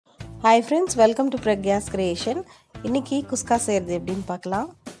Hi friends, welcome to Pragya's Creation. இன்னைக்கு குஸ்கா செய்கிறது எப்படின்னு பார்க்கலாம்.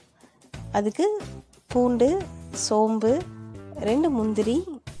 அதுக்கு பூண்டு, சோம்பு, 2 முந்திரி,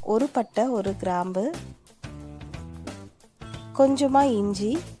 1 பட்டை, 1 கிராம்பு, கொஞ்சமாக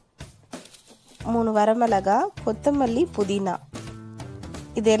இஞ்சி, 3 வரமிளகாய், கொத்தமல்லி, புதினா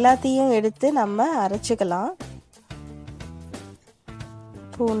இது எல்லாத்தையும் எடுத்து நம்ம அரைச்சிக்கலாம்.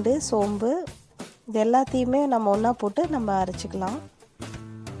 பூண்டு, சோம்பு இது எல்லாத்தையுமே நம்ம ஒன்றா போட்டு நம்ம அரைச்சிக்கலாம்.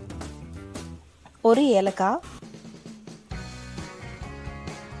 1 ஏலக்காய்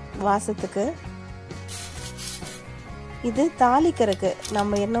வாசத்துக்கு. இது தாளிக்கிறதுக்கு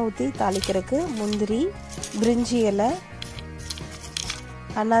நம்ம எண்ணெய் ஊற்றி தாளிக்கிறதுக்கு முந்திரி, பிரிஞ்சி இலை,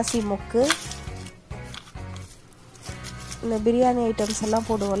 அன்னாசி மொக்கு, இந்த பிரியாணி ஐட்டம்ஸ் எல்லாம்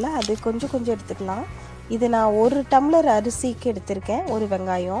போடுவோம்ல அது கொஞ்சம் கொஞ்சம் எடுத்துக்கலாம். இது நான் 1 டம்ளர் அரிசிக்கு எடுத்திருக்கேன். 1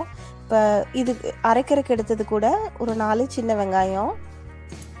 வெங்காயம். இப்போ இது அரைக்கிறதுக்கு எடுத்தது கூட ஒரு 4 சின்ன வெங்காயம்.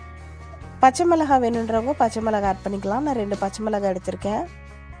 பச்சை மிளகாய் வேணுன்றவங்க பச்சை மிளகாய் ஆட் பண்ணிக்கலாம். நான் 2 பச்சை மிளகாய் எடுத்திருக்கேன்.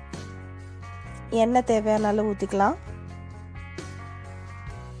 எண்ணெய் தேவையான அளவு ஊற்றிக்கலாம்.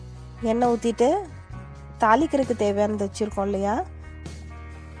 எண்ணெய் ஊற்றிட்டு தாளிக்கிறதுக்கு தேவையானது வச்சுருக்கோம் இல்லையா,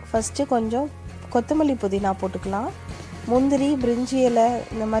 ஃபஸ்ட்டு கொஞ்சம் கொத்தமல்லி புதினா போட்டுக்கலாம். முந்திரி, பிரிஞ்சி இலை,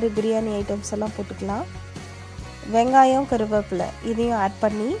 இந்த மாதிரி பிரியாணி ஐட்டம்ஸ் எல்லாம் போட்டுக்கலாம். வெங்காயம், கருவேப்பிலை இதையும் ஆட்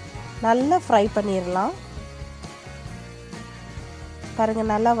பண்ணி நல்லா ஃப்ரை பண்ணிடலாம். பாருங்கள்,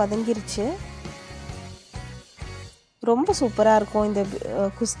 நல்லா வதங்கிருச்சு. ரொம்ப சூப்பராக இருக்கும் இந்த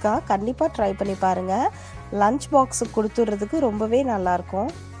குஸ்கா. கண்டிப்பாக ட்ரை பண்ணி பாருங்கள். லஞ்ச் பாக்ஸுக்கு கொடுத்துட்றதுக்கு ரொம்பவே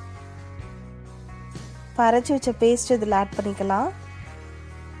நல்லாயிருக்கும். அரைச்சி வச்ச பேஸ்ட் இதில் ஆட் பண்ணிக்கலாம்.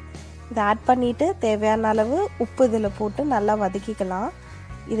 இதை ஆட் பண்ணிவிட்டு தேவையான அளவு உப்பு இதில் போட்டு நல்லா வதக்கிக்கலாம்.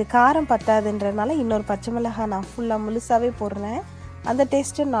 இது காரம் பத்தாதுன்றதுனால இன்னொரு பச்சை மிளகாய் நான் ஃபுல்லாக முழுசாகவே போடுறேன். அந்த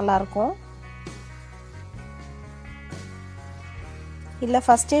டேஸ்ட்டும் நல்லாயிருக்கும். இல்லை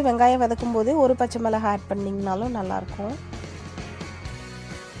ஃபஸ்ட்டே வெங்காயம் வதக்கும் போதே 1 பச்சை மிளகாய் ஆட் பண்ணிங்கனாலும் நல்லாயிருக்கும்.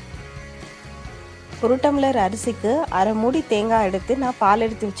 1 டம்ளர் அரிசிக்கு 1/2 மூடி தேங்காய் எடுத்து நான் பால்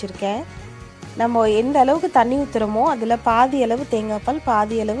எடுத்து வச்சுருக்கேன். நம்ம எந்த அளவுக்கு தண்ணி ஊற்றுறோமோ அதில் பாதி அளவு தேங்காய் பால்,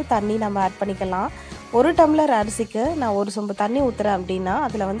 பாதி அளவு தண்ணி நம்ம ஆட் பண்ணிக்கலாம். 1 டம்ளர் அரிசிக்கு நான் 1 சொம்பு தண்ணி ஊற்றுறேன் அப்படின்னா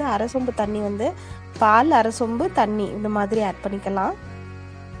அதில் வந்து 1/2 சொம்பு தண்ணி வந்து பால், 1/2 சொம்பு தண்ணி இந்த மாதிரி ஆட் பண்ணிக்கலாம்.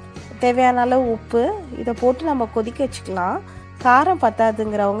 தேவையான அளவு உப்பு இதை போட்டு நம்ம கொதிக்க வச்சுக்கலாம். காரம்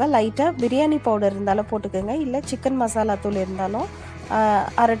பத்தாதுங்கிறவங்க லைட்டாக பிரியாணி பவுடர் இருந்தாலும் போட்டுக்கோங்க, இல்லை சிக்கன் மசாலா தூள் இருந்தாலும்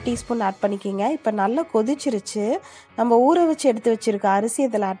 1/2 டீஸ்பூன் ஆட் பண்ணிக்கோங்க. இப்போ நல்லா கொதிச்சிருச்சு. நம்ம ஊற வச்சு எடுத்து வச்சுருக்க அரிசி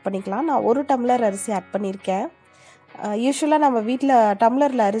இதில் ஆட் பண்ணிக்கலாம். நான் 1 டம்ளர் அரிசி ஆட் பண்ணியிருக்கேன். யூஸ்வலாக நம்ம வீட்டில்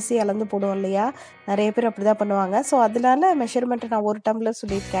டம்ளரில் அரிசி அளந்து போடுவோம் இல்லையா, நிறைய பேர் அப்படி தான் பண்ணுவாங்க. ஸோ அதனால மெஷர்மெண்ட்டு நான் 1 டம்ளர்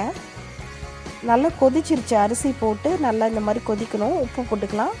சொல்லியிருக்கேன். நல்லா கொதிச்சிருச்சு. அரிசி போட்டு நல்லா இந்த மாதிரி கொதிக்கணும். உப்பு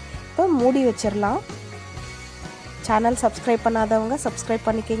போட்டுக்கலாம். இப்போ மூடி வச்சிடலாம். சேனல் சப்ஸ்கிரைப் பண்ணாதவங்க சப்ஸ்கிரைப்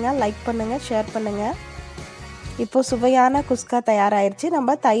பண்ணிக்கோங்க, லைக் பண்ணுங்கள், ஷேர் பண்ணுங்கள். இப்போது சுவையான குஸ்கா தயாராகிருச்சு.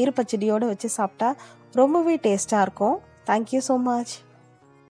 நம்ம தயிர் பச்சடியோடு வச்சு சாப்பிட்டா ரொம்பவே டேஸ்ட்டாக இருக்கும். Thank you so much.